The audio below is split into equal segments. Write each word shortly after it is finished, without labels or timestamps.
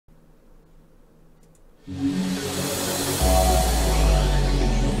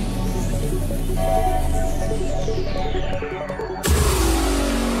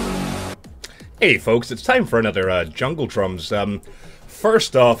Hey folks, it's time for another Jungle Drums.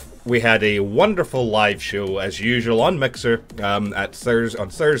 First off, we had a wonderful live show as usual on Mixer on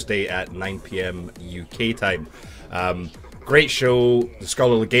Thursday at 9 p.m. UK time. Great show. The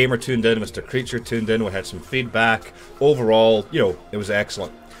Scholarly Gamer tuned in, Mr. Creature tuned in. We had some feedback. Overall, it was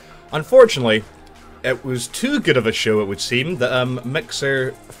excellent. Unfortunately, it was too good of a show, it would seem, that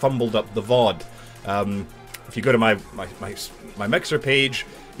Mixer fumbled up the VOD. If you go to my Mixer page,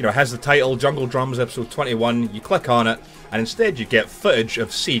 it has the title Jungle Drums episode 21. You click on it, and instead you get footage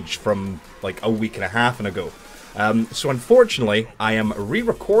of Siege from like a week and a half ago. So unfortunately, I am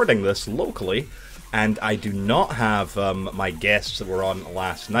re-recording this locally, and I do not have my guests that were on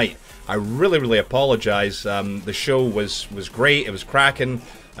last night. I really apologize. The show was great. It was cracking,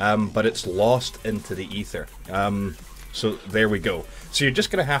 but it's lost into the ether. So there we go. So you're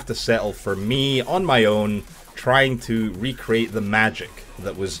just gonna have to settle for me on my own, trying to recreate the magic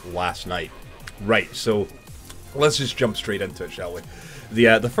that was last night. Right, so let's just jump straight into it, shall we?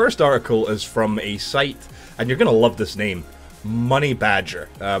 The first article is from a site, and you're gonna love this name, Money Badger.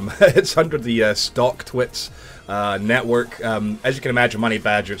 It's under the Stock Twits network. As you can imagine, Money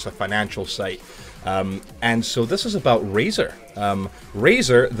Badger, it's a financial site. And so this is about Razer.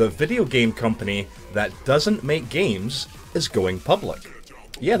 Razer, the video game company that doesn't make games, is going public.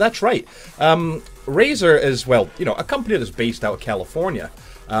 Yeah, that's right. Razer is, well, a company that's based out of California,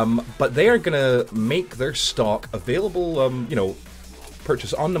 but they are going to make their stock available,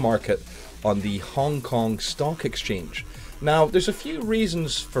 purchase on the market on the Hong Kong Stock Exchange. Now, there's a few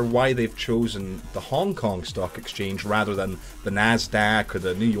reasons for why they've chosen the Hong Kong Stock Exchange rather than the NASDAQ or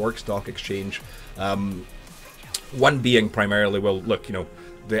the New York Stock Exchange. One being primarily, well, look,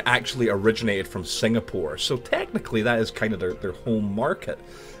 they actually originated from Singapore, so technically that is kind of their home market.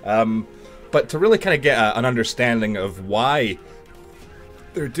 But to really kind of get an understanding of why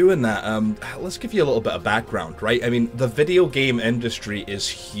they're doing that, let's give you a little bit of background, right? I mean, the video game industry is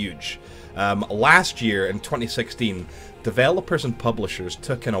huge. Last year, in 2016, developers and publishers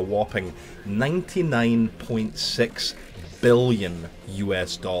took in a whopping 99.6 billion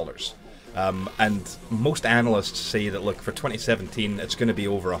US dollars. And most analysts say that, look, for 2017, it's going to be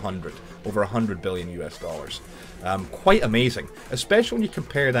over 100 billion US dollars. Quite amazing, especially when you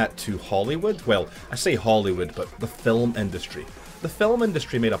compare that to Hollywood. Well, I say Hollywood, but the film industry. The film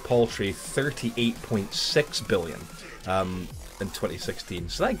industry made a paltry 38.6 billion in 2016.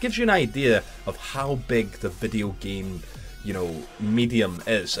 So that gives you an idea of how big the video game, medium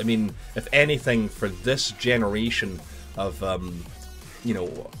is. I mean, if anything, for this generation of,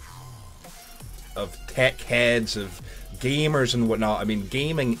 of tech heads, of gamers and whatnot, I mean,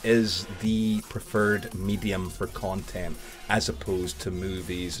 gaming is the preferred medium for content as opposed to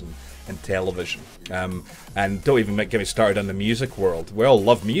movies and television. And don't even get me started on the music world. We all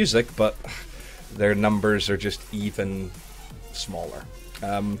love music, but their numbers are just even smaller.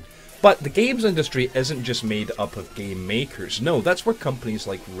 But the games industry isn't just made up of game makers. No, that's where companies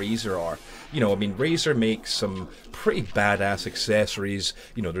like Razer are. I mean, Razer makes some pretty badass accessories.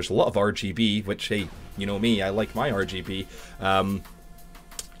 There's a lot of RGB, which, hey, me, I like my RGB.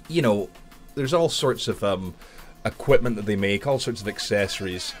 There's all sorts of equipment that they make, all sorts of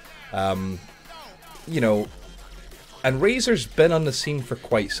accessories. And Razer's been on the scene for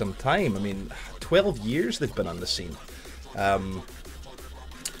quite some time. I mean, 12 years they've been on the scene.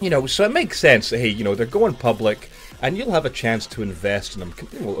 So it makes sense that, hey, they're going public, and you'll have a chance to invest in them,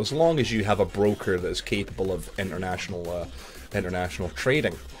 as long as you have a broker that is capable of international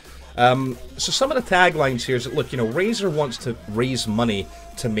trading. So some of the taglines here is that, look, Razer wants to raise money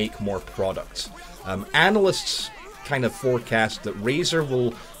to make more products. Analysts kind of forecast that Razer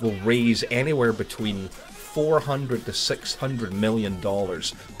will raise anywhere between $400 to $600 million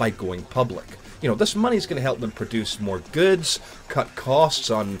by going public. This money is going to help them produce more goods, cut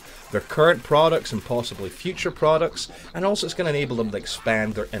costs on their current products and possibly future products, and also it's going to enable them to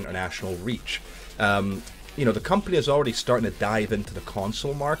expand their international reach. The company is already starting to dive into the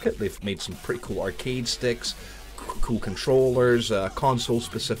console market. They've made some pretty cool arcade sticks, cool controllers,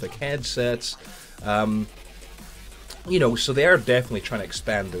 console-specific headsets. So they are definitely trying to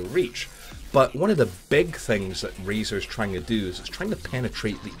expand their reach. But one of the big things that Razer's trying to do is it's trying to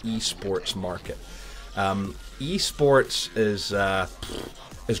penetrate the esports market. Esports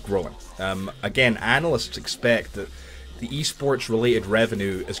is growing. Again, analysts expect that the esports related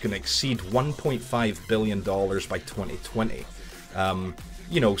revenue is going to exceed $1.5 billion by 2020.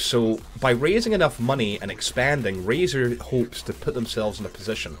 So by raising enough money and expanding, Razer hopes to put themselves in a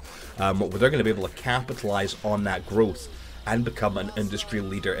position where they're going to be able to capitalize on that growth and become an industry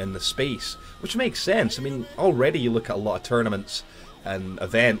leader in the space, which makes sense. I mean, already you look at a lot of tournaments and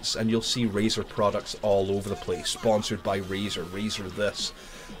events, and you'll see Razer products all over the place, sponsored by Razer, Razer this.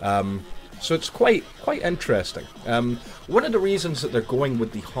 So it's quite interesting. One of the reasons that they're going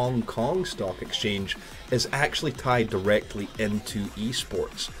with the Hong Kong Stock Exchange is actually tied directly into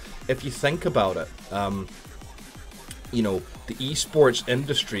esports. If you think about it, you know, the esports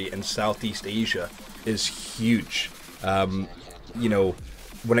industry in Southeast Asia is huge. You know,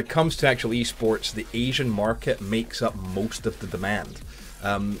 when it comes to actual esports, the Asian market makes up most of the demand.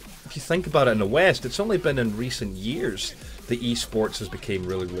 If you think about it in the West, it's only been in recent years the esports has become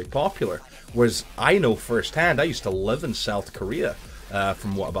really popular. Whereas I know firsthand, I used to live in South Korea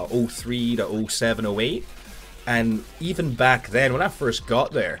from what, about 03 to 07, 08. And even back then, when I first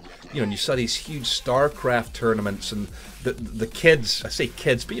got there, you know, and you saw these huge StarCraft tournaments, and the kids, I say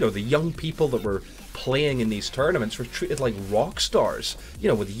kids, but you know, the young people that were playing in these tournaments were treated like rock stars, you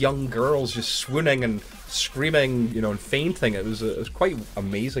know, with young girls just swooning and screaming, you know, and fainting. It was quite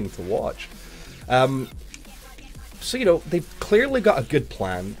amazing to watch. So, you know, they've clearly got a good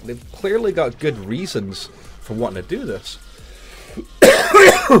plan. They've clearly got good reasons for wanting to do this.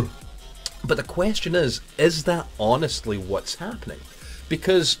 But the question is that honestly what's happening?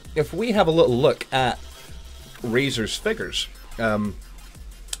 Because if we have a little look at Razer's figures,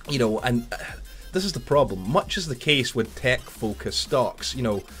 you know, and this is the problem. Much is the case with tech-focused stocks. You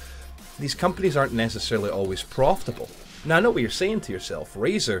know, these companies aren't necessarily always profitable. Now, I know what you're saying to yourself.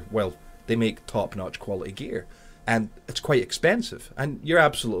 Razer, well, they make top-notch quality gear, and it's quite expensive. And you're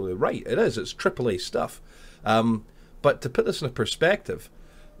absolutely right. It is. It's AAA stuff. But to put this in perspective,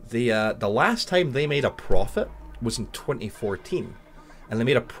 the last time they made a profit was in 2014, and they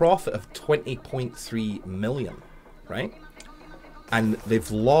made a profit of 20.3 million, right? And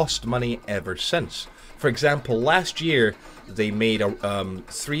they've lost money ever since. For example, last year they made a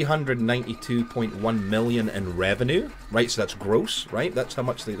 392.1 million in revenue, right? So that's gross, right? That's how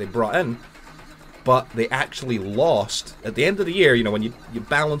much they brought in. But they actually lost at the end of the year. You know, when you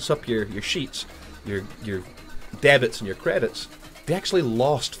balance up your sheets, your debits and your credits, they actually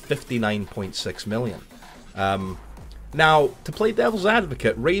lost 59.6 million. Now, to play devil's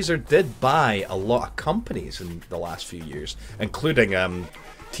advocate, Razer did buy a lot of companies in the last few years, including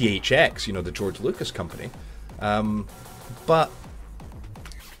THX, you know, the George Lucas company. But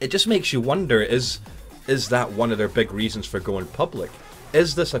it just makes you wonder, is that one of their big reasons for going public?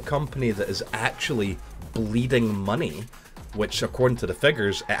 Is this a company that is actually bleeding money, which according to the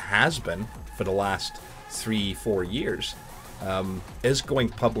figures, it has been for the last 3-4 years? Is going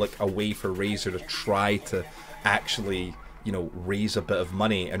public a way for Razer to try to actually, you know, raise a bit of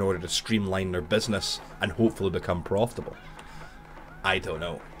money in order to streamline their business and hopefully become profitable? I don't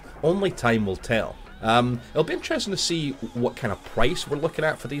know. Only time will tell. It'll be interesting to see what kind of price we're looking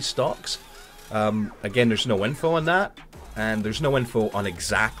at for these stocks. Again, there's no info on that, and there's no info on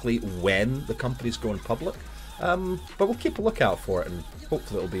exactly when the company's going public. But we'll keep a lookout for it, and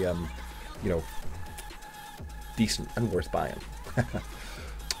hopefully it'll be, you know, decent and worth buying.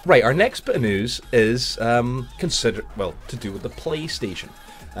 Right, our next bit of news is to do with the PlayStation.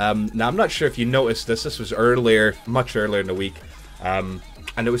 Now, I'm not sure if you noticed this. This was earlier, much earlier in the week, and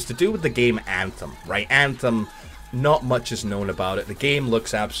it was to do with the game Anthem. Right, Anthem. Not much is known about it. The game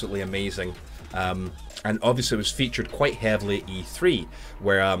looks absolutely amazing, and obviously it was featured quite heavily at E3,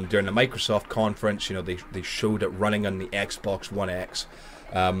 where during the Microsoft conference, you know, they showed it running on the Xbox One X.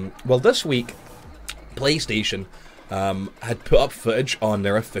 Well, this week, PlayStation had put up footage on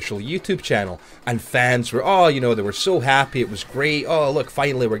their official YouTube channel, and fans were, oh, you know, they were so happy, it was great, oh look,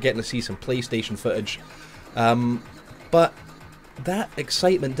 finally we're getting to see some PlayStation footage. But that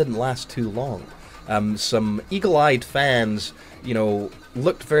excitement didn't last too long. Some eagle-eyed fans, you know,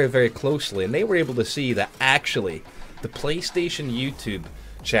 looked very closely, and they were able to see that actually the PlayStation YouTube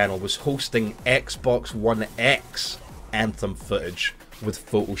channel was hosting Xbox One X Anthem footage with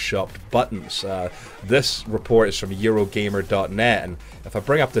photoshopped buttons. This report is from Eurogamer.net, and if I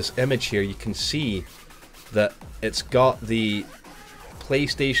bring up this image here, you can see that it's got the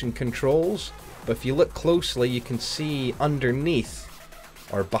PlayStation controls, but if you look closely, you can see underneath,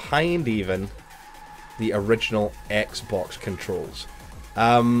 or behind even, the original Xbox controls.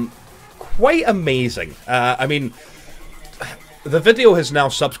 Quite amazing. I mean, the video has now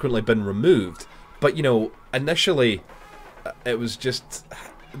subsequently been removed, but you know, initially it was just,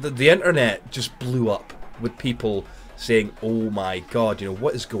 the internet just blew up with people saying, oh my god, you know,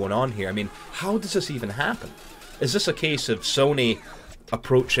 what is going on here? I mean, how does this even happen? Is this a case of Sony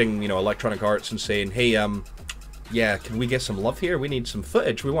approaching, you know, Electronic Arts and saying, hey, yeah, can we get some love here? We need some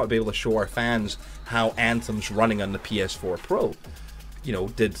footage. We want to be able to show our fans how Anthem's running on the PS4 Pro. You know,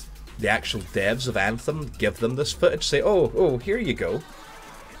 did the actual devs of Anthem give them this footage, say, oh, here you go?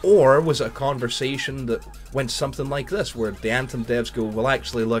 Or was it a conversation that went something like this, where the Anthem devs go, well,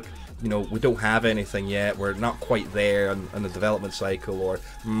 actually, look, you know, we don't have anything yet, we're not quite there in the development cycle, or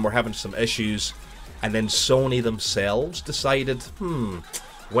we're having some issues, and then Sony themselves decided,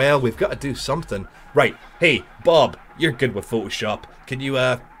 well, we've got to do something. Right, hey, Bob, you're good with Photoshop, can you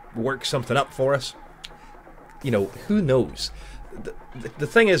work something up for us? You know, who knows? The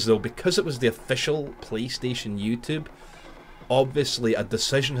thing is, though, because it was the official PlayStation YouTube, obviously a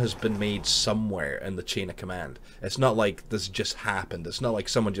decision has been made somewhere in the chain of command. It's not like this just happened. It's not like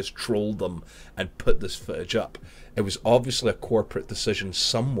someone just trolled them and put this footage up. It was obviously a corporate decision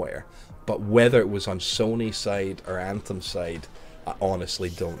somewhere, but whether it was on Sony's side or Anthem's side, I honestly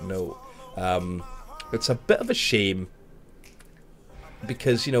don't know. It's a bit of a shame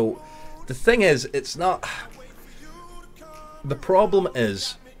because, you know, the thing is, it's not... The problem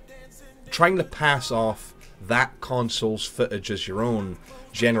is trying to pass off that console's footage as your own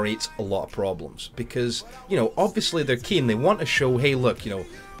generates a lot of problems, because, you know, obviously they're keen, they want to show, hey, look, you know,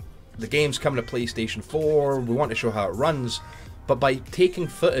 the game's coming to PlayStation 4, we want to show how it runs, but by taking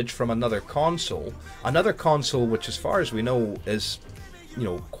footage from another console which, as far as we know, is, you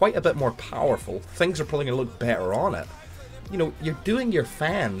know, quite a bit more powerful, things are probably going to look better on it, you know, you're doing your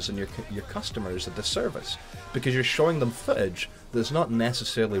fans and your customers a disservice, because you're showing them footage that's not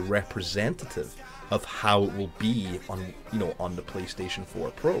necessarily representative of how it will be on, you know, on the PlayStation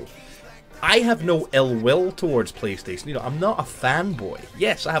 4 Pro. I have no ill will towards PlayStation. You know, I'm not a fanboy.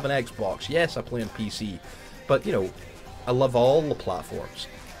 Yes, I have an Xbox. Yes, I play on PC. But, you know, I love all the platforms.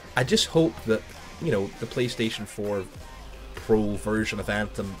 I just hope that, you know, the PlayStation 4 Pro version of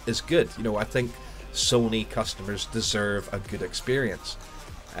Anthem is good. You know, I think Sony customers deserve a good experience.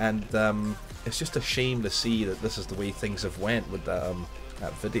 And it's just a shame to see that this is the way things have went with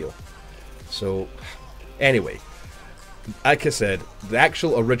that video. So, anyway, like I said, the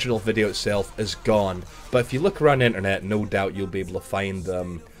actual original video itself is gone, but if you look around the internet, no doubt you'll be able to find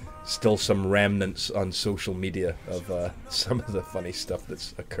still some remnants on social media of some of the funny stuff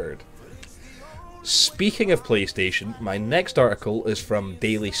that's occurred. Speaking of PlayStation, my next article is from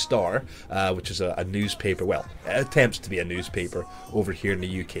Daily Star, which is a newspaper, well, it attempts to be a newspaper over here in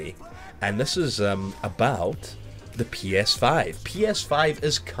the UK, and this is about the PS5. PS5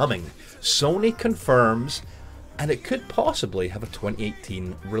 is coming. Sony confirms, and it could possibly have a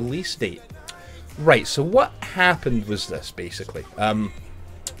 2018 release date. Right, so what happened was this, basically.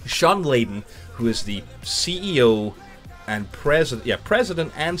 Sean Layden, who is the CEO and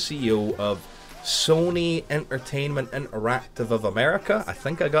president and CEO of Sony Entertainment Interactive of America, I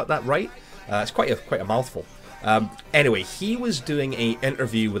think I got that right. It's quite a mouthful. Anyway, he was doing an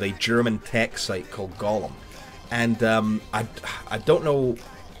interview with a German tech site called Golem. And I don't know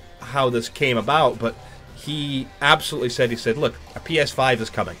how this came about, but he absolutely said, look, a PS5 is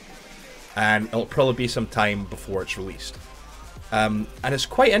coming, and it'll probably be some time before it's released. And it's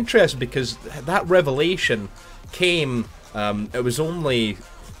quite interesting because that revelation came, it was only,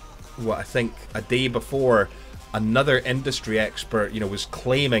 what, I think a day before another industry expert, you know, was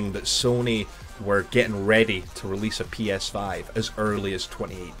claiming that Sony were getting ready to release a PS5 as early as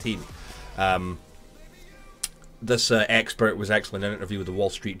 2018. This expert was actually in an interview with the Wall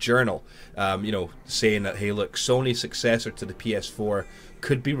Street Journal, you know, saying that, hey, look, Sony's successor to the PS4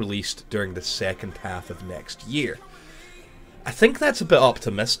 could be released during the second half of next year. I think that's a bit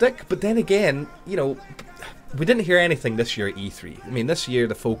optimistic, but then again, you know, we didn't hear anything this year at E3. I mean, this year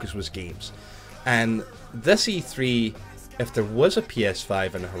the focus was games. And this E3, if there was a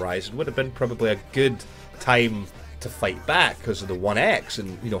PS5 on the horizon, would have been probably a good time to fight back because of the One X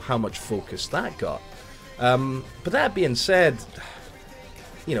and, you know, how much focus that got. But that being said,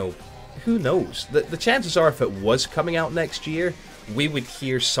 you know, who knows? The chances are if it was coming out next year, we would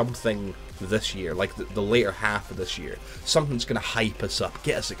hear something this year, like the later half of this year. Something's going to hype us up,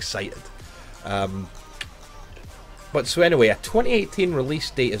 get us excited. But so anyway, a 2018 release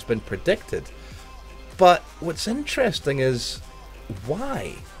date has been predicted. But what's interesting is,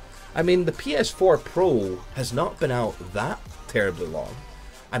 why? I mean, the PS4 Pro has not been out that terribly long.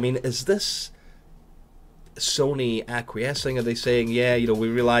 I mean, is this Sony acquiescing? Are they saying, yeah, you know, we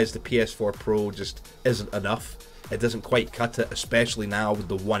realize the PS4 Pro just isn't enough, it doesn't quite cut it, especially now with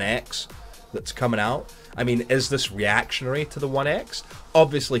the One X that's coming out? I mean, is this reactionary to the One X?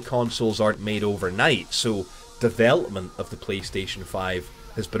 Obviously consoles aren't made overnight, so development of the PlayStation 5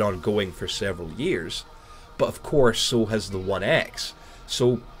 has been ongoing for several years, but of course so has the One X.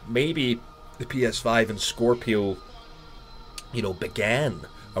 So maybe the PS5 and Scorpio, you know, began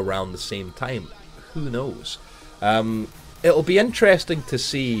around the same time. Who knows? It'll be interesting to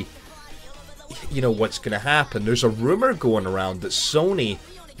see you know, what's going to happen. There's a rumor going around that Sony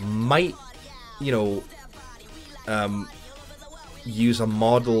might, you know, use a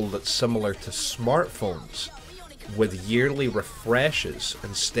model that's similar to smartphones with yearly refreshes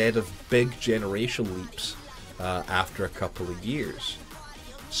instead of big generation leaps after a couple of years.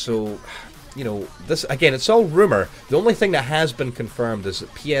 So, you know, this, again, it's all rumor. The only thing that has been confirmed is that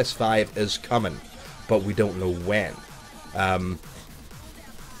PS5 is coming, but we don't know when.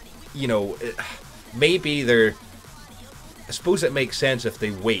 You know, maybe they're... I suppose it makes sense if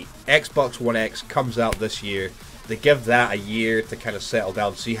they wait. Xbox One X comes out this year. They give that a year to kind of settle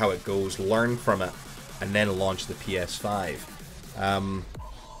down, see how it goes, learn from it, and then launch the PS5.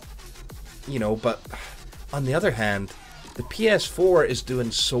 You know, but on the other hand, the PS4 is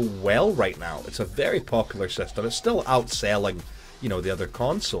doing so well right now. It's a very popular system. It's still outselling, you know, the other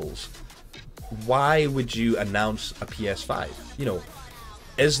consoles. Why would you announce a PS5? You know,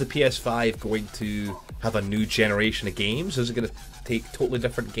 is the PS5 going to have a new generation of games? Is it going to take totally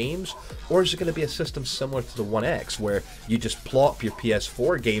different games? Or is it going to be a system similar to the One X, where you just plop your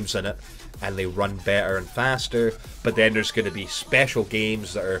PS4 games in it and they run better and faster, but then there's going to be special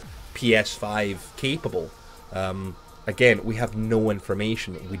games that are PS5 capable? Again, we have no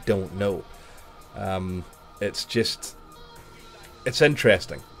information. We don't know. It's just... it's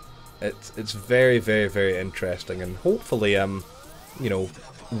interesting. It's very, very, very interesting, and hopefully, you know,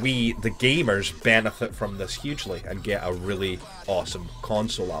 we, the gamers, benefit from this hugely and get a really awesome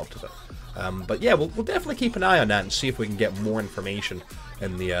console out of it. But yeah, we'll definitely keep an eye on that and see if we can get more information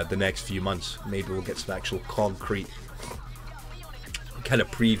in the next few months. Maybe we'll get some actual concrete kind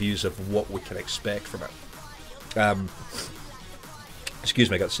of previews of what we can expect from it. Excuse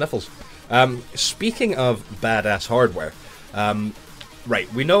me, I got sniffles. Speaking of badass hardware,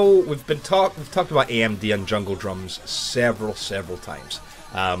 right, we know we've talked about AMD and Jungle Drums several times.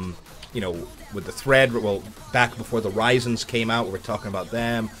 You know, with the Thread, well, back before the Ryzens came out, we were talking about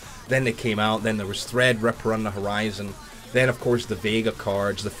them. Then they came out, then there was Threadripper on the horizon. Then, of course, the Vega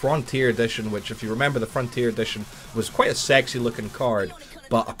cards, the Frontier Edition, which, if you remember, the Frontier Edition was quite a sexy-looking card,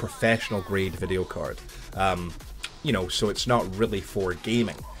 but a professional-grade video card. You know, so it's not really for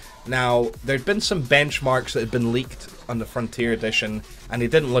gaming. Now, there'd been some benchmarks that had been leaked on the Frontier Edition, and they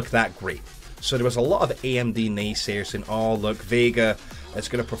didn't look that great. So there was a lot of AMD naysayers saying, oh, look, Vega, it's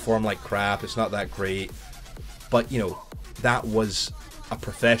going to perform like crap, it's not that great. But, you know, that was a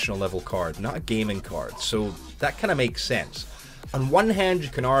professional level card, not a gaming card. So that kind of makes sense. On one hand, you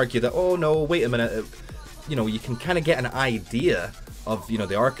can argue that, oh, no, wait a minute, you know, you can kind of get an idea of, you know,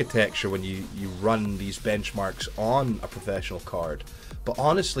 the architecture when you run these benchmarks on a professional card. But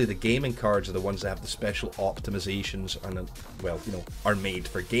honestly, the gaming cards are the ones that have the special optimizations and, well, you know, are made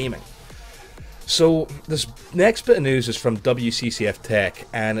for gaming. So this next bit of news is from WCCF Tech,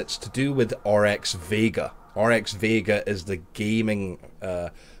 and it's to do with RX Vega. RX Vega is the gaming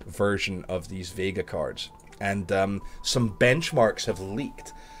version of these Vega cards. And some benchmarks have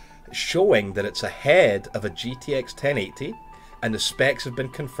leaked showing that it's ahead of a GTX 1080, and the specs have been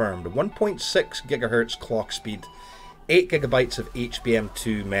confirmed. 1.6 gigahertz clock speed, 8 gigabytes of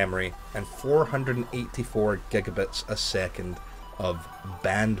HBM2 memory, and 484 gigabits a second of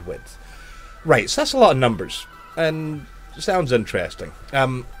bandwidth. Right, so that's a lot of numbers, and it sounds interesting.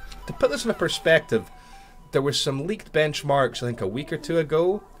 To put this in a perspective, there were some leaked benchmarks, I think a week or two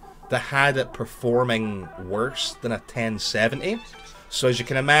ago, that had it performing worse than a 1070. So as you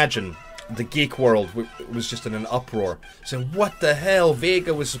can imagine, the geek world was just in an uproar, saying, what the hell,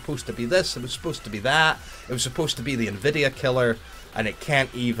 Vega was supposed to be this, it was supposed to be that, it was supposed to be the Nvidia killer, and it can't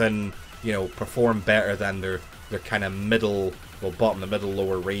even, you know, perform better than their kind of middle, well, bottom to middle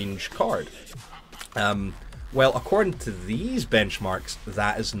lower range card. Well, according to these benchmarks,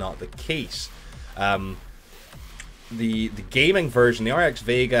 that is not the case. The gaming version, the RX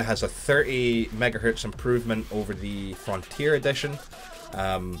Vega, has a 30 megahertz improvement over the Frontier Edition.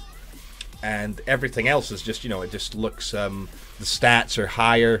 And everything else is just, you know, it just looks, the stats are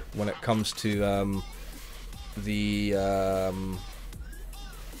higher when it comes to the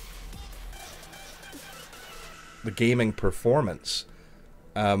gaming performance.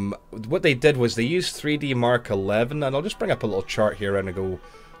 What they did was they used 3D Mark 11, and I'll just bring up a little chart here and go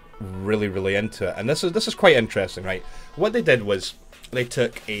really into it. And this is quite interesting, right? What they did was they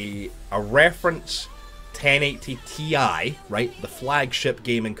took a reference 1080 Ti, right, the flagship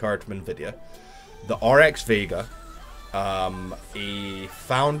gaming card from Nvidia, the RX Vega, a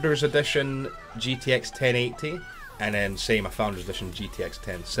Founders Edition GTX 1080, and then same a Founders Edition GTX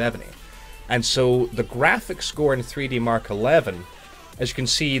 1070. And so the graphics score in 3D Mark 11, as you can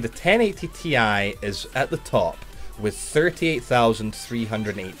see, the 1080 Ti is at the top with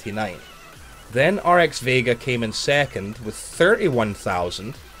 38,389. Then RX Vega came in second with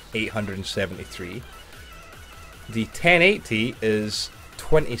 31,873. The 1080 is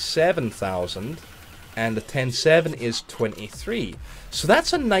 27,000, and the 1070 is 23. So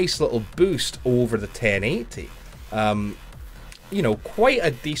that's a nice little boost over the 1080. You know, quite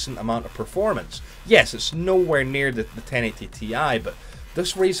a decent amount of performance. Yes, it's nowhere near the 1080 Ti, but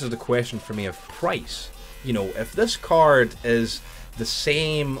this raises the question for me of price. You know, if this card is the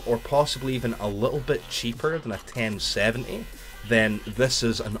same or possibly even a little bit cheaper than a 1070, then this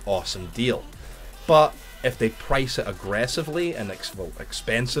is an awesome deal. But if they price it aggressively and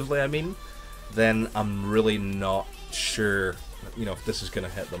expensively, I mean, then I'm really not sure, you know, if this is going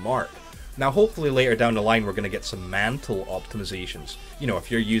to hit the mark. Now, hopefully later down the line, we're going to get some mantle optimizations. You know,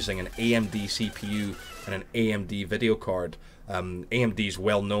 if you're using an AMD CPU and an AMD video card, AMD is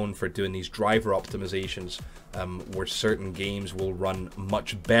well known for doing these driver optimizations where certain games will run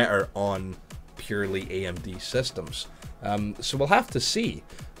much better on purely AMD systems. So we'll have to see.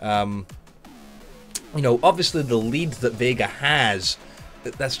 You know, obviously the lead that Vega has,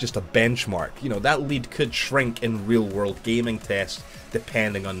 that's just a benchmark. You know, that lead could shrink in real-world gaming tests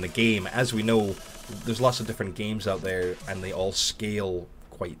depending on the game. As we know, there's lots of different games out there and they all scale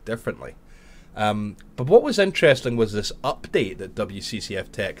quite differently. But what was interesting was this update that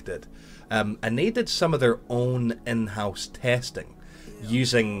WCCF Tech did. And they did some of their own in-house testing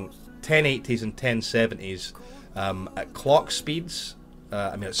using 1080s and 1070s at clock speeds,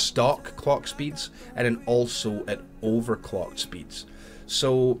 at stock clock speeds, and then also at overclocked speeds.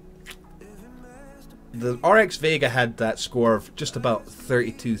 So the RX Vega had that score of just about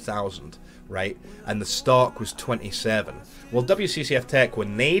 32,000, right? And the stock was 27. Well, WCCF Tech,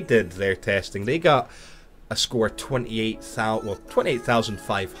 when they did their testing, they got a score of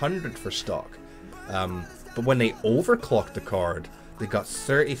 28,500 for stock. But when they overclocked the card, they got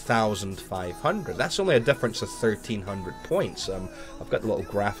 30,500. That's only a difference of 1,300 points. I've got the little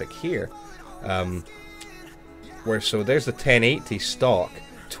graphic here. So there's the 1080 stock,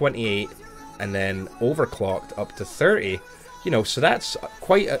 28, and then overclocked up to 30. You know, so that's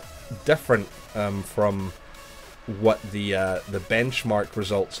quite a different from what the benchmark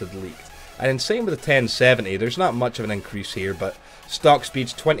results had leaked. And then same with the 1070, there's not much of an increase here, but stock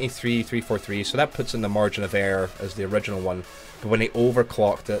speed's 23,343, so that puts in the margin of error as the original one. But when they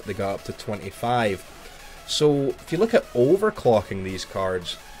overclocked it, they got up to 25. So if you look at overclocking these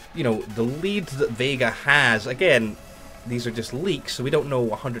cards, you know, the lead that Vega has, again, these are just leaks, so we don't know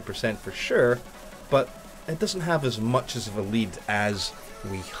 100% for sure, but it doesn't have as much of a lead as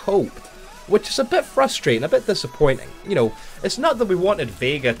we hoped, which is a bit frustrating, a bit disappointing. You know, it's not that we wanted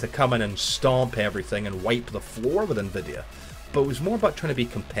Vega to come in and stomp everything and wipe the floor with Nvidia, but it was more about trying to be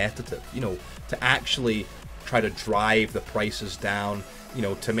competitive, you know, to actually try to drive the prices down, you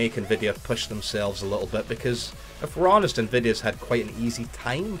know, to make Nvidia push themselves a little bit, because if we're honest, Nvidia's had quite an easy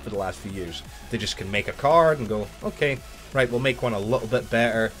time for the last few years. They just can make a card and go, okay, right, we'll make one a little bit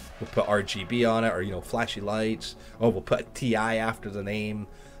better, we'll put RGB on it, or, you know, flashy lights, oh, we'll put a TI after the name,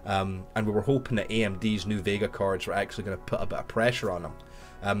 and we were hoping that AMD's new Vega cards were actually going to put a bit of pressure on them.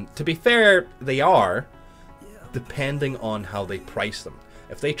 To be fair, they are, depending on how they price them.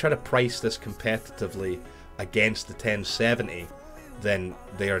 If they try to price this competitively against the 1070, then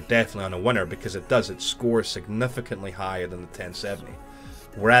they are definitely on a winner, because it scores significantly higher than the 1070.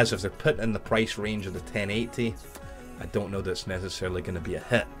 Whereas if they're putting in the price range of the 1080, I don't know that it's necessarily going to be a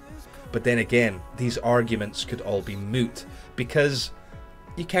hit. But then again, these arguments could all be moot, because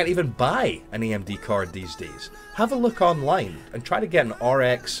you can't even buy an AMD card these days. Have a look online and try to get an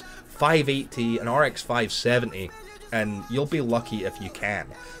RX 580, an RX 570, and you'll be lucky if you can.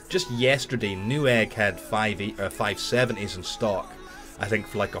 Just yesterday, Newegg had 570s in stock, I think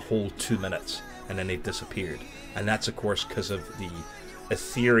for like a whole 2 minutes, and then they disappeared. And that's of course because of the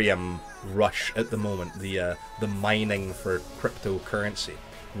Ethereum rush at the moment, the mining for cryptocurrency.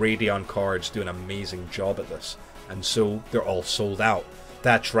 Radeon cards do an amazing job at this, and so they're all sold out.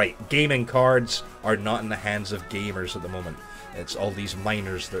 That's right, gaming cards are not in the hands of gamers at the moment. It's all these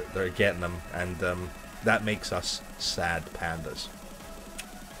miners that are getting them, and that makes us sad pandas.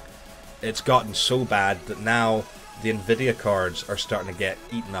 It's gotten so bad that now the Nvidia cards are starting to get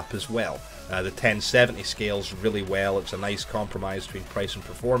eaten up as well. The 1070 scales really well. It's a nice compromise between price and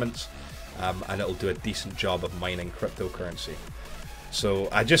performance, and it'll do a decent job of mining cryptocurrency. So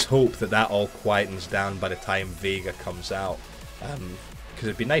I just hope that that all quietens down by the time Vega comes out, because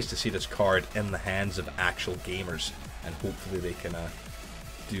it'd be nice to see this card in the hands of actual gamers, and hopefully they can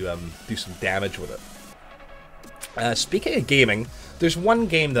do some damage with it. Speaking of gaming, there's one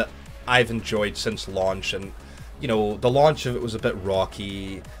game that I've enjoyed since launch, and you know, the launch of it was a bit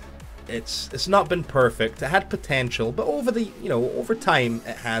rocky. it's not been perfect. It had potential, but over time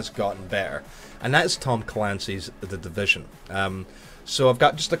it has gotten better. And that is Tom Clancy's The Division. So I've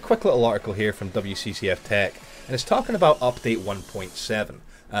got just a quick little article here from WCCF Tech, and it's talking about Update 1.7.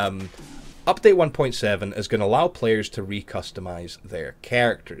 Update 1.7 is going to allow players to recustomize their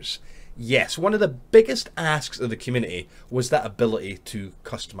characters. Yes, one of the biggest asks of the community was that ability to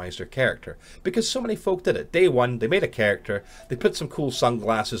customize their character, because so many folk did it. Day one, they made a character, they put some cool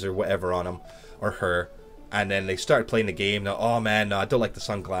sunglasses or whatever on him or her, and then they started playing the game. Now, oh man, no, I don't like the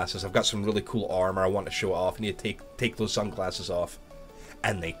sunglasses. I've got some really cool armor. I want to show it off. I need to take those sunglasses off,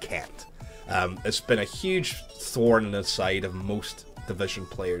 and they can't. It's been a huge thorn in the side of most Division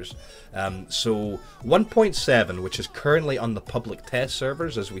players. So 1.7, which is currently on the public test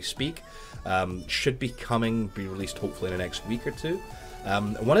servers as we speak, should be released hopefully in the next week or two.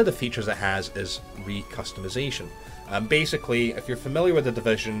 One of the features it has is recustomization. Basically, if you're familiar with the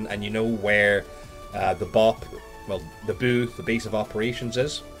Division and you know where the base of operations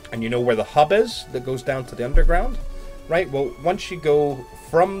is, and you know where the hub is that goes down to the underground, right? Well, once you go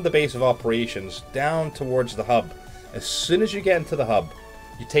from the base of operations down towards the hub, as soon as you get into the hub,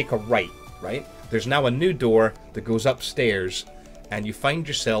 you take a right? There's now a new door that goes upstairs, and you find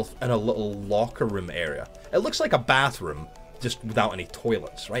yourself in a little locker room area. It looks like a bathroom, just without any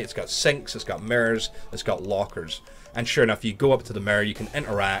toilets, right? It's got sinks, it's got mirrors, it's got lockers. And sure enough, you go up to the mirror, you can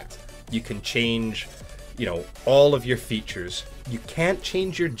interact, you can change, all of your features. You can't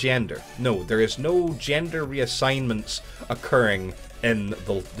change your gender. No, there is no gender reassignments occurring in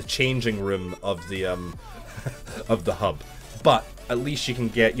the changing room of the of the hub, but at least you can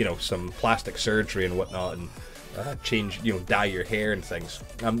get some plastic surgery and whatnot, and change, dye your hair and things.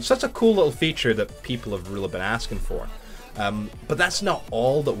 So that's a cool little feature that people have really been asking for. But that's not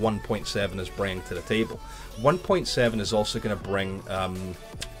all that 1.7 is bringing to the table. 1.7 is also going to bring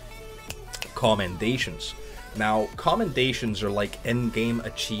commendations. Now, commendations are like in-game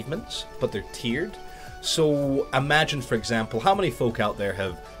achievements, but they're tiered. So imagine, for example, how many folk out there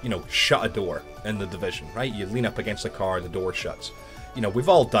have, shut a door in the Division, right? You lean up against a car, the door shuts. We've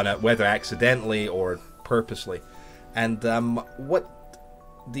all done it, whether accidentally or purposely. And what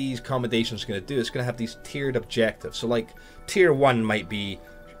these commendations are going to do is going to have these tiered objectives. So like tier 1 might be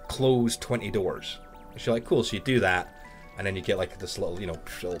close 20 doors. So you're like, cool, so you do that, and then you get like this little,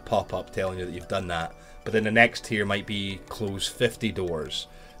 little pop-up telling you that you've done that. But then the next tier might be close 50 doors.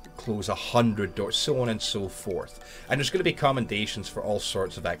 Close 100 doors, so on and so forth. And there's going to be commendations for all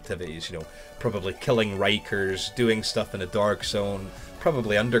sorts of activities, probably killing Rikers, doing stuff in a dark zone,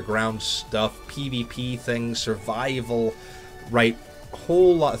 probably underground stuff, PvP things, survival, right? A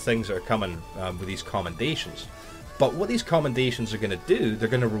whole lot of things that are coming with these commendations. But what these commendations are going to do, they're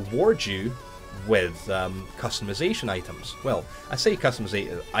going to reward you with customization items. Well, I say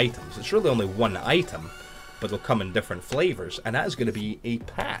customization items, it's really only one item, but they'll come in different flavors, and that is going to be a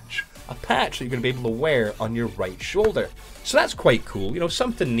patch that you're going to be able to wear on your right shoulder. So that's quite cool,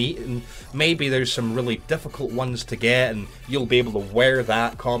 something neat, and maybe there's some really difficult ones to get, and you'll be able to wear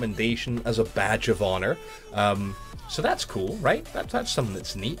that commendation as a badge of honor. So that's cool, right? That's something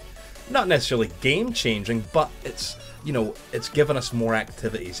that's neat. Not necessarily game-changing, but it's, it's given us more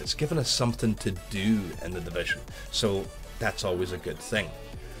activities. It's given us something to do in the Division. So that's always a good thing.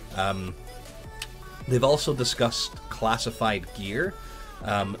 They've also discussed classified gear.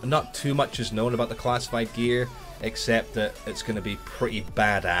 Not too much is known about the classified gear, except that it's going to be pretty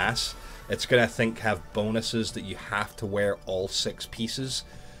badass. It's going to, I think, have bonuses that you have to wear all 6 pieces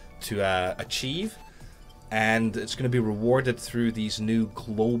to achieve. And it's going to be rewarded through these new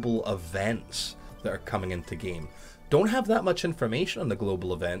global events that are coming into game. Don't have that much information on the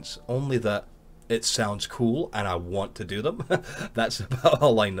global events, only that it sounds cool and I want to do them. That's about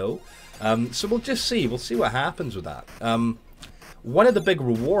all I know. So we'll just see. We'll see what happens with that. One of the big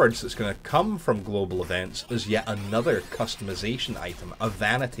rewards that's going to come from global events is yet another customization item, a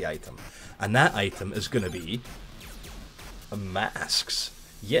vanity item. And that item is going to be masks.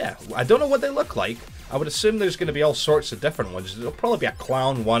 Yeah, I don't know what they look like. I would assume there's going to be all sorts of different ones. There'll probably be a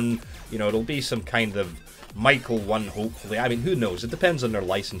clown one, it'll be some kind of Michael one, hopefully. I mean, who knows? It depends on their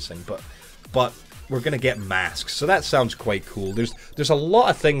licensing, but we're going to get masks, so that sounds quite cool. There's a lot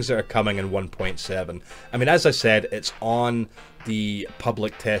of things that are coming in 1.7. I mean, as I said, it's on the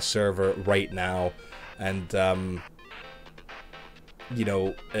public test server right now, and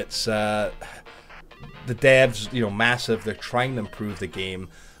it's the devs, massive. They're trying to improve the game.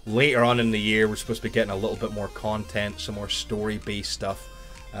 Later on in the year, we're supposed to be getting a little bit more content, some more story-based stuff.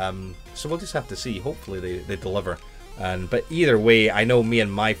 So we'll just have to see. Hopefully they deliver. But either way, I know me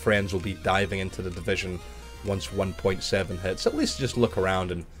and my friends will be diving into the Division once 1.7 hits. At least just look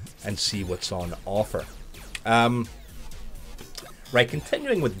around and and see what's on offer. Right,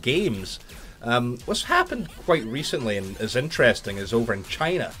 continuing with games, what's happened quite recently and is interesting is over in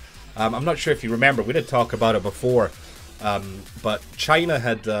China. I'm not sure if you remember, we did talk about it before, but China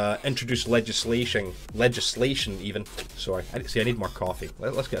had introduced legislation even. Sorry, I need more coffee.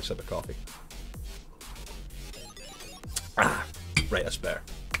 Let's get a sip of coffee. Right, that's better.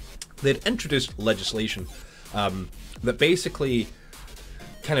 They'd introduced legislation that basically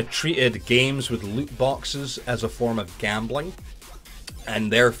kind of treated games with loot boxes as a form of gambling,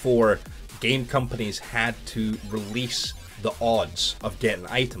 and therefore game companies had to release the odds of getting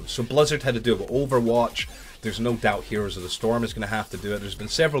items. So Blizzard had to do it with Overwatch. There's no doubt Heroes of the Storm is going to have to do it. There's been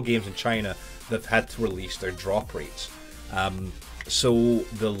several games in China that have had to release their drop rates. So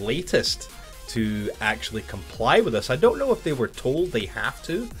the latest to actually comply with this, I don't know if they were told they have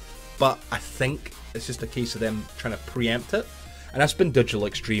to, but I think it's just a case of them trying to preempt it. And that's been Digital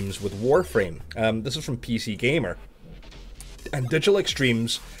Extremes with Warframe. This is from PC Gamer. And Digital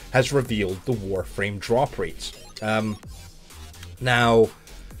Extremes has revealed the Warframe drop rates. Now,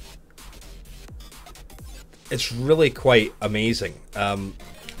 it's really quite amazing.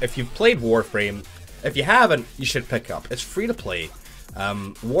 If you've played Warframe, if you haven't, you should pick up. It's free to play.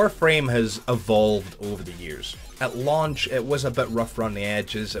 Warframe has evolved over the years. At launch, it was a bit rough around the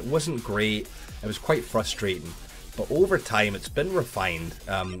edges. It wasn't great. It was quite frustrating. But over time, it's been refined.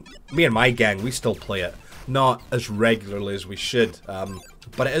 Me and my gang, we still play it. Not as regularly as we should,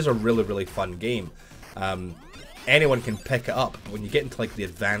 but it is a really, really fun game. Anyone can pick it up. When you get into like the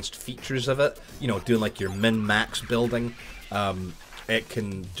advanced features of it, you know, doing like your min-max building, it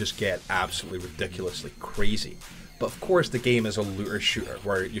can just get absolutely ridiculously crazy. But of course, the game is a looter shooter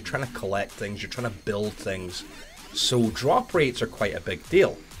where you're trying to collect things, you're trying to build things, so drop rates are quite a big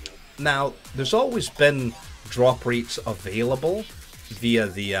deal. Now, there's always been drop rates available via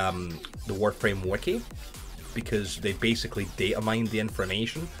the Warframe wiki, because they basically data mined the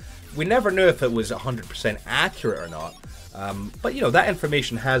information. We never knew if it was 100% accurate or not, but you know, that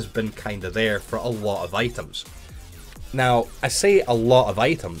information has been kind of there for a lot of items. Now, I say a lot of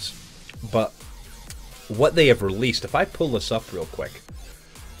items, but what they have released, if I pull this up real quick,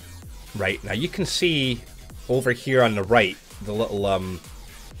 right, now you can see over here on the right, the little,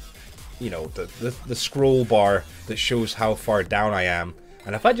 you know, the scroll bar that shows how far down I am,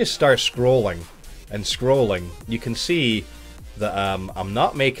 and if I just start scrolling and scrolling, you can see that I'm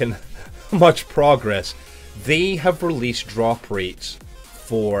not making much progress. They have released drop rates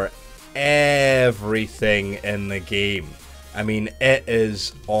for everything in the game. I mean, it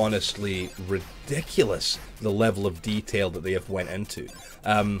is honestly ridiculous, the level of detail that they have went into.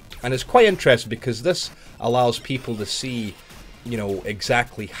 And it's quite interesting because this allows people to see, you know,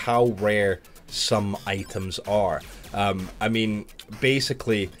 exactly how rare some items are. I mean,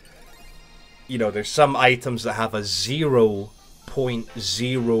 basically, you know, there's some items that have a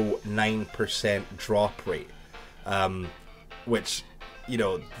 0.09% drop rate, which, you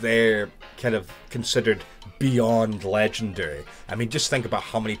know, they're kind of considered beyond legendary. I mean, just think about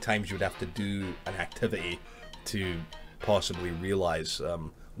how many times you would have to do an activity to possibly realize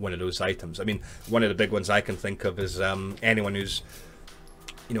one of those items. I mean, one of the big ones I can think of is anyone who's,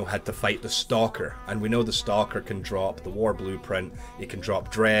 you know, had to fight the Stalker, and we know the Stalker can drop the War Blueprint, it can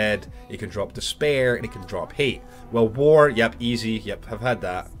drop Dread, it can drop Despair, and it can drop Hate. Well, War, yep, easy, yep, I've had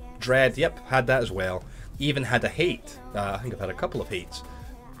that. Dread, yep, had that as well. Even had a Hate. I think I've had a couple of Hates.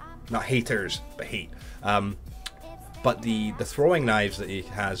 Not haters, but Hate. But the throwing knives that he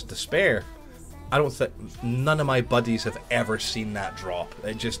has, Despair, I don't think, none of my buddies have ever seen that drop.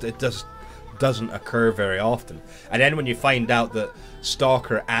 It doesn't occur very often. And then when you find out that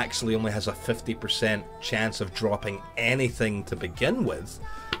Stalker actually only has a 50% chance of dropping anything to begin with,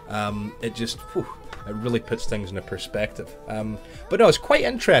 it just, whew, it really puts things into perspective. But no, it's quite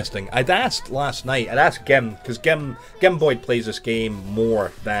interesting. I'd asked last night, I'd asked Gim, because Gim Boyd plays this game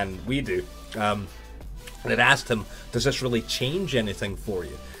more than we do, and I'd asked him, does this really change anything for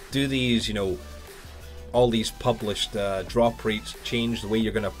you? Do these, you know, all these published drop rates change the way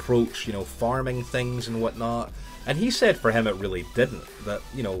you're going to approach, you know, farming things and whatnot? And he said for him it really didn't. That,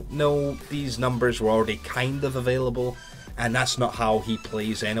 you know, no, these numbers were already kind of available, and that's not how he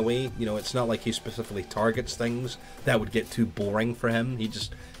plays anyway. You know, it's not like he specifically targets things that would get too boring for him. He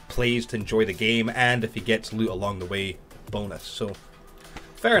just plays to enjoy the game, and if he gets loot along the way, bonus. So,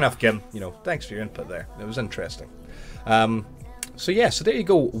 fair enough, Kim. You know, thanks for your input there. It was interesting. So yeah, so there you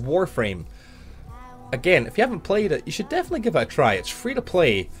go, Warframe. Again, if you haven't played it, you should definitely give it a try. It's free to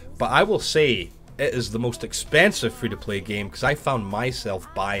play, but I will say it is the most expensive free-to-play game because I found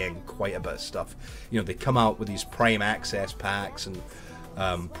myself buying quite a bit of stuff. You know, they come out with these Prime Access packs and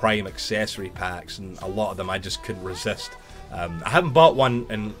Prime accessory packs, and a lot of them I just couldn't resist. I haven't bought one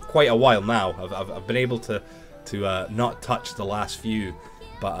in quite a while now. I've been able to not touch the last few,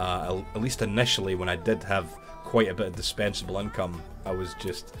 but at least initially when I did have quite a bit of dispensable income, I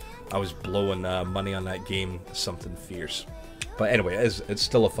was blowing money on that game, something fierce. But anyway, it's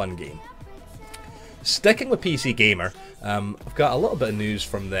still a fun game. Sticking with PC Gamer, I've got a little bit of news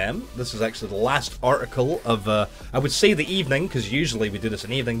from them. This is actually the last article of, I would say the evening, because usually we do this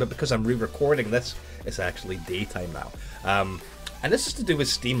in evening, but because I'm re-recording this, it's actually daytime now. And this is to do with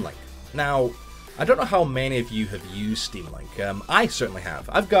Steam Link. Now, I don't know how many of you have used Steam Link. I certainly have.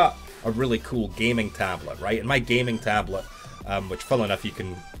 I've got a really cool gaming tablet, right? And my gaming tablet, which funnily enough you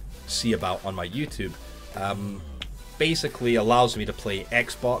can see about on my YouTube, basically allows me to play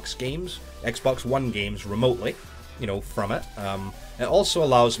Xbox games, Xbox One games remotely, you know, from it. It also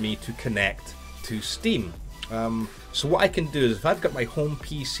allows me to connect to Steam. So what I can do is if I've got my home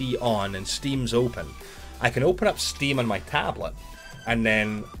PC on and Steam's open, I can open up Steam on my tablet and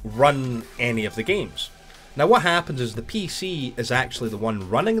then run any of the games. Now what happens is the PC is actually the one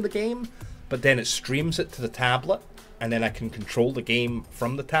running the game, but then it streams it to the tablet, and then I can control the game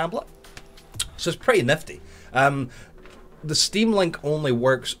from the tablet. So it's pretty nifty. The Steam Link only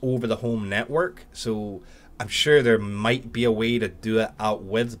works over the home network, so I'm sure there might be a way to do it out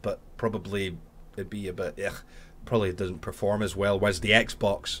with, but probably it'd be a bit, probably it doesn't perform as well, whereas the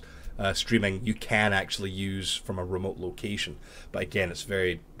Xbox streaming you can actually use from a remote location. But again, it's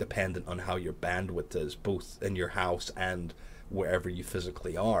very dependent on how your bandwidth is, both in your house and wherever you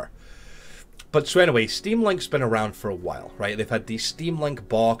physically are. But so anyway, Steam Link's been around for a while, right? They've had these Steam Link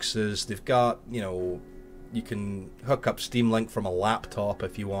boxes. They've got, you know, you can hook up Steam Link from a laptop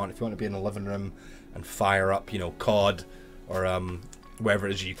if you want. If you want to be in the living room and fire up, you know, COD or wherever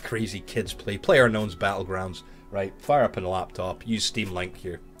it is you crazy kids play, PlayerUnknown's Battlegrounds, right? Fire up in a laptop, use Steam Link,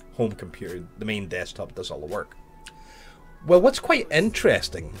 your home computer, the main desktop does all the work. Well, what's quite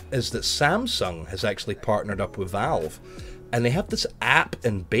interesting is that Samsung has actually partnered up with Valve, and they have this app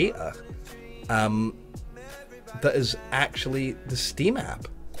in beta that is actually the Steam app,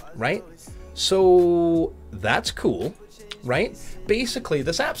 right? So that's cool, right? Basically,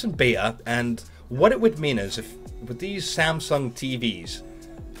 this app's in beta, and what it would mean is if with these Samsung TVs,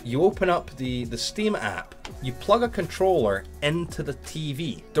 you open up the Steam app, you plug a controller into the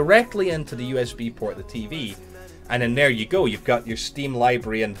TV, directly into the USB port of the TV, and then there you go. You've got your Steam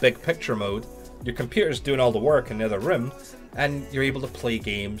library in big picture mode, your computer's doing all the work in the other room, and you're able to play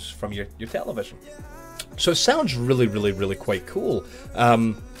games from your television. So it sounds really, really, really quite cool.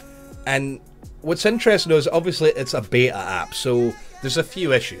 And what's interesting is obviously it's a beta app, so there's a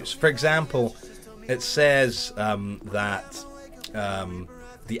few issues. For example, it says that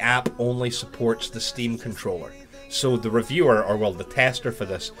the app only supports the Steam controller. So the reviewer, or well, the tester for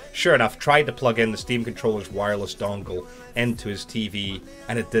this, sure enough, tried to plug in the Steam controller's wireless dongle into his TV,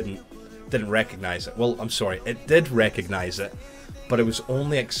 and it didn't recognize it. Well, I'm sorry, it did recognize it, but it was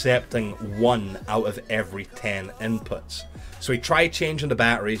only accepting 1 out of every 10 inputs. So he tried changing the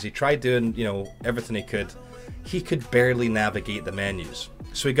batteries, he tried doing, you know, everything he could. He could barely navigate the menus.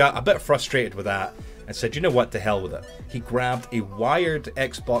 So he got a bit frustrated with that and said, you know what, to hell with it. He grabbed a wired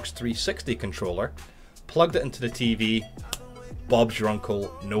Xbox 360 controller, plugged it into the TV, Bob's your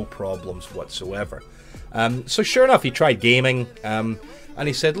uncle, no problems whatsoever. So sure enough, he tried gaming, and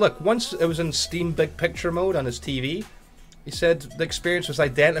he said, look, once it was in Steam Big Picture mode on his TV, he said the experience was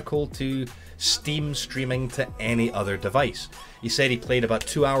identical to Steam streaming to any other device. He said he played about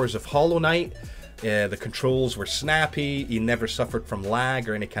 2 hours of Hollow Knight, the controls were snappy, he never suffered from lag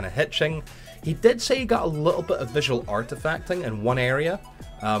or any kind of hitching. He did say he got a little bit of visual artifacting in one area,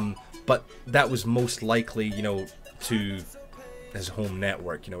 but that was most likely, you know, to his home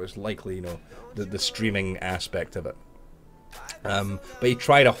network. You know, it was likely, you know, the streaming aspect of it. But he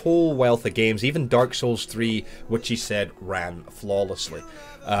tried a whole wealth of games, even Dark Souls 3, which he said ran flawlessly.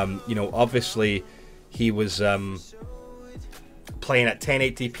 You know, obviously he was playing at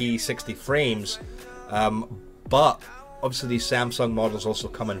 1080p 60 frames, but obviously these Samsung models also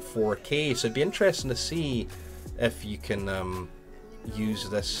come in 4K, so it'd be interesting to see if you can use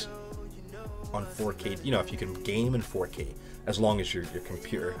this on 4K, you know, if you can game in 4K, as long as your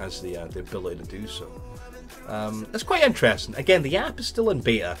computer has the ability to do so. It's quite interesting. Again, the app is still in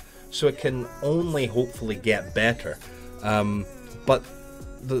beta, so it can only hopefully get better. But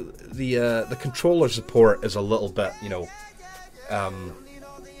the controller support is a little bit, you know,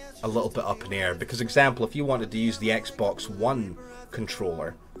 a little bit up in the air. Because, example, if you wanted to use the Xbox One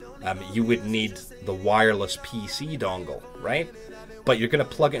controller, you would need the wireless PC dongle, right? But you're going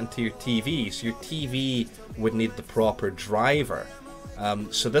to plug it into your TV, so your TV would need the proper driver.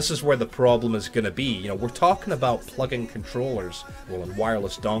 So this is where the problem is going to be. You know, we're talking about plugging controllers, well, and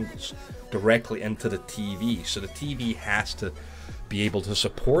wireless dongles directly into the TV. So the TV has to be able to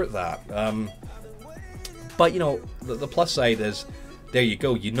support that. But, you know, the plus side is, there you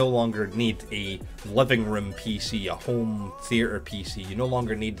go. You no longer need a living room PC, a home theater PC. You no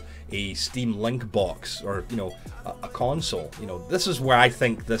longer need a Steam Link box or, you know, a console. You know, this is where I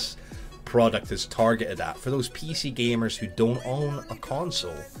think this product is targeted at, for those PC gamers who don't own a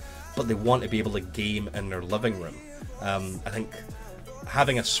console but they want to be able to game in their living room. I think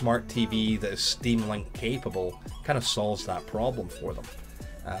having a smart TV that is Steam Link capable kind of solves that problem for them.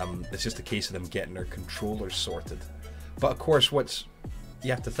 It's just a case of them getting their controllers sorted. But of course, what's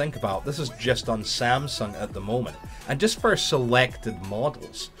you have to think about, this is just on Samsung at the moment, and just for selected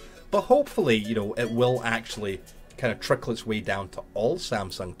models. But hopefully, you know, it will actually kind of trickle its way down to all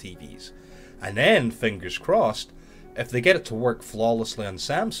Samsung TVs. And then, fingers crossed, if they get it to work flawlessly on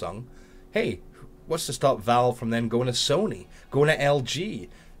Samsung, hey, what's to stop Valve from then going to Sony, going to LG,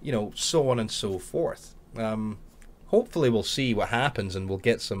 you know, so on and so forth. Hopefully we'll see what happens and we'll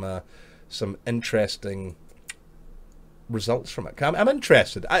get some interesting results from it. I'm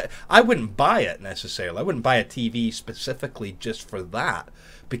interested. I wouldn't buy it necessarily. I wouldn't buy a TV specifically just for that,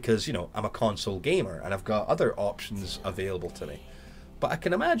 because, you know, I'm a console gamer and I've got other options available to me. But I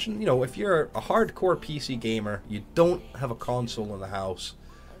can imagine, you know, if you're a hardcore PC gamer, you don't have a console in the house,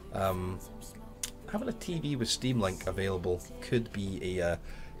 having a TV with Steam Link available could be a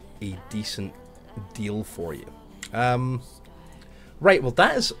decent deal for you. Right, well,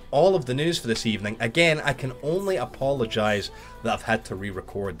 that is all of the news for this evening. Again, I can only apologize that I've had to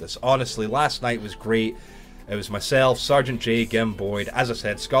re-record this. Honestly, last night was great. It was myself, Sergeant J, Gim Boyd, as I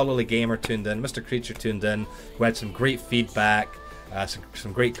said, Scholarly Gamer tuned in, Mr. Creature tuned in, who had some great feedback,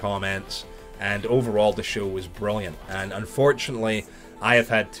 some great comments, and overall the show was brilliant. And unfortunately, I have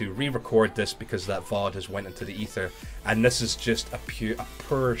had to re-record this because that VOD has went into the ether, and this is just a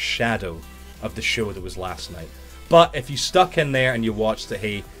poor shadow of the show that was last night. But if you stuck in there and you watched it,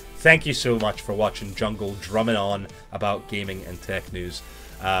 hey, thank you so much for watching Jungle drumming on about gaming and tech news.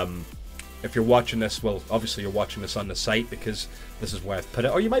 If you're watching this, well, obviously you're watching this on the site because this is where I've put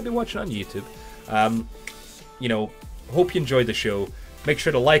it, or you might be watching on YouTube. You know, hope you enjoyed the show. Make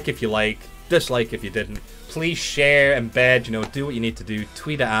sure to like if you like, dislike if you didn't. Please share, embed, you know, do what you need to do,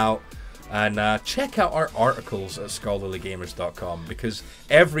 tweet it out, and check out our articles at scholarlygamers.com, because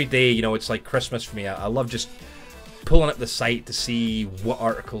every day, you know, it's like Christmas for me. I love just pulling up the site to see what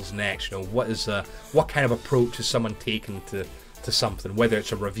article's next. You know, what kind of approach is someone taking to something, whether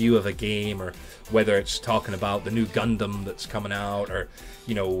it's a review of a game or whether it's talking about the new Gundam that's coming out, or,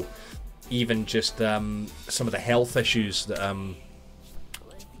 you know, even just some of the health issues that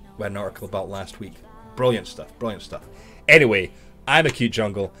we had an article about last week. Brilliant stuff, brilliant stuff. Anyway, I'm Acute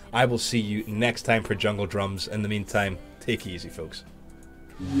Jungle. I will see you next time for Jungle Drums. In the meantime, take it easy, folks.